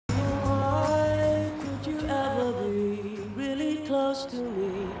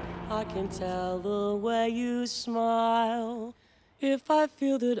I can tell the way you smile. If I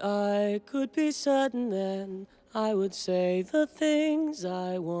feel that I could be certain, then I would say the things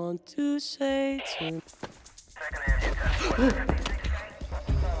I want to say to.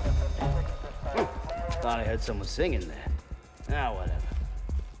 Thought I heard someone singing there. Ah, whatever.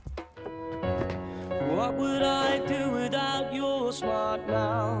 What would I do without your smart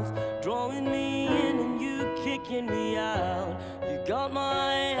mouth? Drawing me in and you kicking me out. You got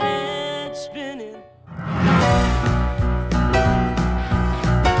my head spinning.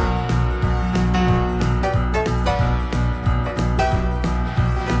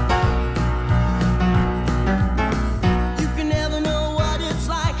 You can never know what it's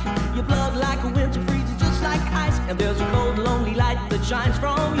like. Your blood like a winter freezes just like ice. And there's a cold, lonely light that shines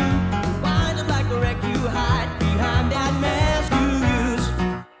from you. Wind up like a wreck, you hide behind that mask you use.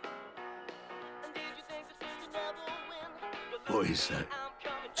 What is that?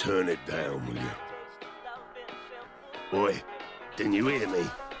 Turn it down, will you? Boy, didn't you hear me?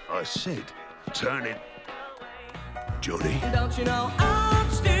 I said, turn it. Johnny. Don't you know I'm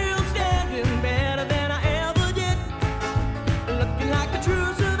still standing better than I ever did? Looking like a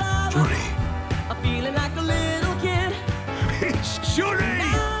true survivor. Johnny. I'm feeling like a little kid. It's Johnny!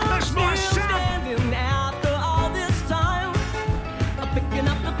 That's my son! Standing after all this time. I'm picking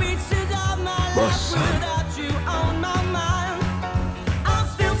up the pieces of my life son. without you on my mind. I'm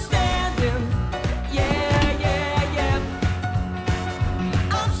still standing. Yeah, yeah, yeah.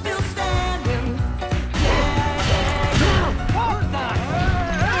 I'm still standing. Yeah, yeah, yeah. What the?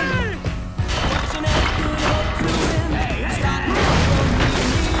 Hey! Watching every good hope to win. Stop me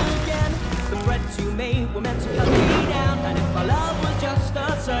again. The threats you made were meant to cut me down. And if my love was just a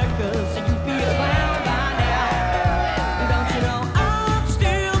circus, you'd be a clown by now. Don't you know I'm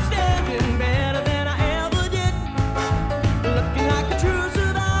still standing better than I ever did? Looking like a true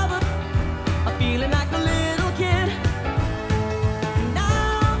survivor. I'm feeling like a little kid. And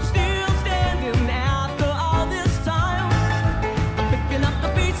I'm still standing after all this time. I'm picking up the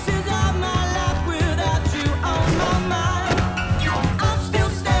pieces of my life without you on my mind. I'm still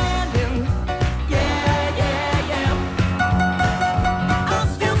standing. Yeah, yeah, yeah. I'm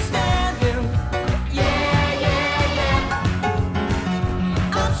still standing. Yeah, yeah, yeah.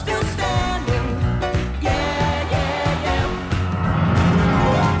 I'm still standing. Yeah, yeah, yeah.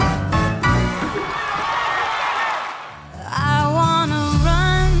 I wanna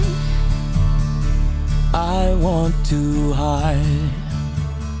run. I want to hide.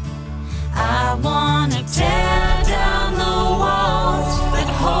 I wanna tear down the walls that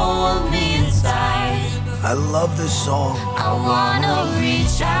hold me inside. I love this song. I wanna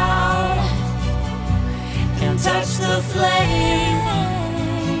reach out and touch the flame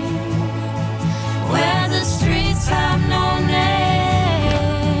where the streets have no name.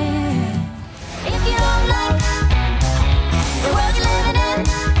 If you don't like the world you're living in,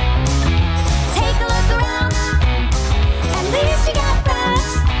 take a look around. At least you got friends.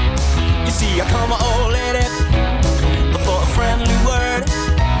 You see, I call my old lady for a friendly word.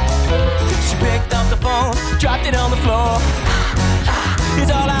 She picked up the phone, dropped it on the floor.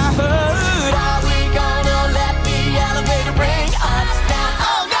 It's all I heard. Are we gonna let the elevator bring us down?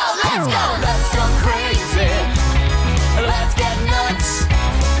 Oh no, let's go! Let's go crazy. Let's get nuts.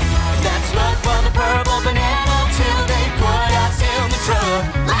 Let's look for the purple banana till they put us in the truck.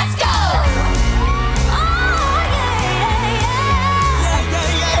 Let's go! Oh, yeah, yeah,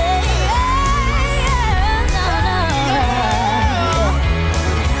 yeah.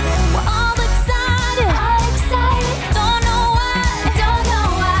 We're all excited. Don't know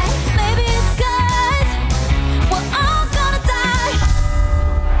why. Maybe it's 'cause we're all gonna die.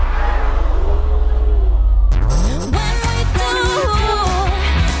 When we do,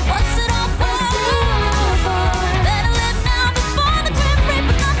 what's it all for? Better live now before the grim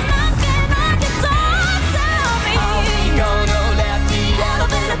reaper comes knocking on your door. Tell me. Are we gonna let the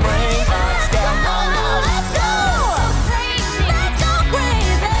elevator bring us down? Oh no, let's go crazy. Let's go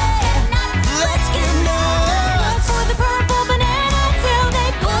crazy. Let's get nuts. Look for the purple banana till they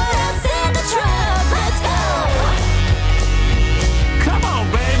put us in the truck. Let's go. Come on,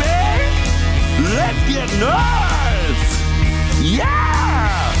 baby! Let's get nuts! Yeah!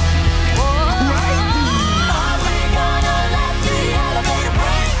 Are we gonna let the elevator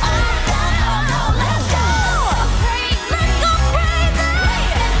bring us down? Oh no, let's go crazy. Let's go crazy.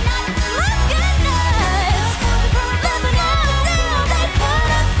 Let's get nuts. Living out till they put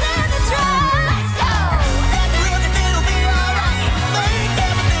us in the truck. Let's go. It'll be alright. Make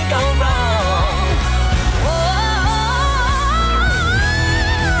everything go wrong. Whoa.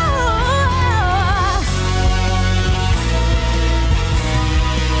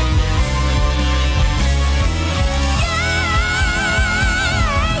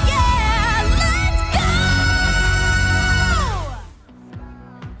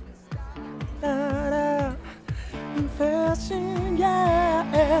 passion,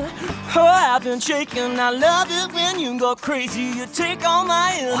 yeah. Oh, I've been shaking. I love it when you go crazy. You take all my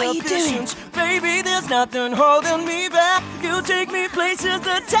inhibitions. Baby, there's nothing holding me back. You take me places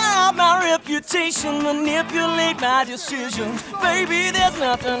that tie my reputation, manipulate my decisions. Baby, there's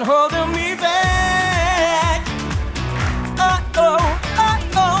nothing holding me back. Oh, oh, oh,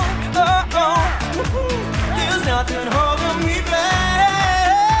 oh, oh. There's nothing holding me back.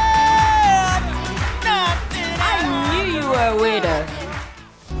 Nothing. I knew you were a waiter.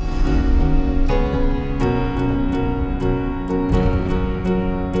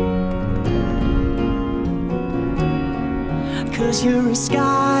 Cause you're a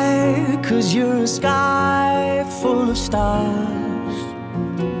sky, cause you're a sky full of stars.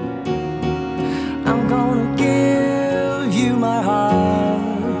 I'm gonna give you my heart.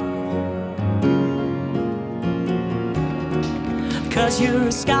 Cause you're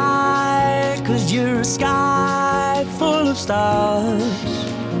a sky, cause you're a sky full of stars.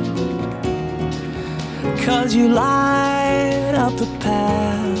 Cause you light up the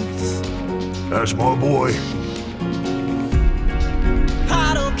path. That's my boy.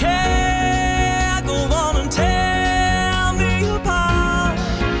 I don't care, go on and tear me apart.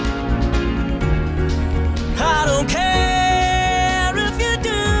 I don't care if you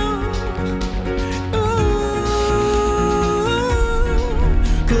do. Ooh.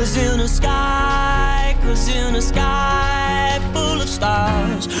 Cause in the sky, full of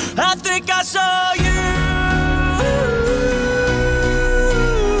stars, I think I saw you.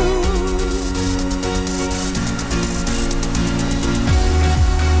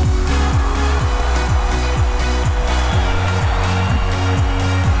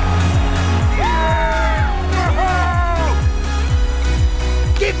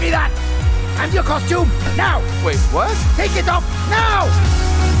 Give me that! And your costume, now! Wait, what? Take it off, now!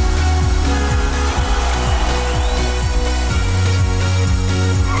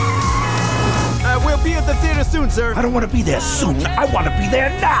 We'll be at the theater soon, sir. I don't want to be there soon. I want to be there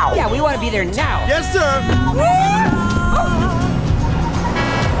now! Yeah, we want to be there now. Yes, sir.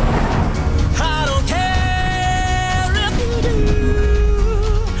 I don't care if you do.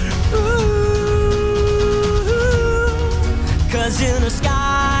 Ooh. Cause in the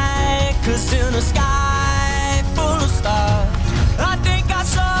sky, full of stars, I think I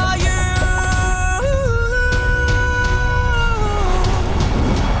saw you.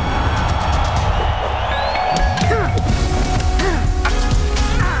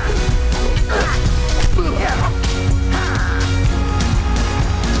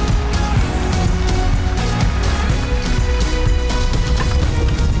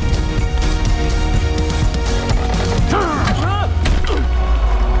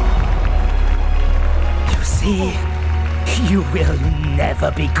 See, you will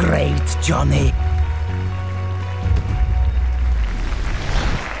never be great, Johnny.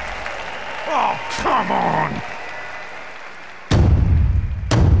 Oh, come on!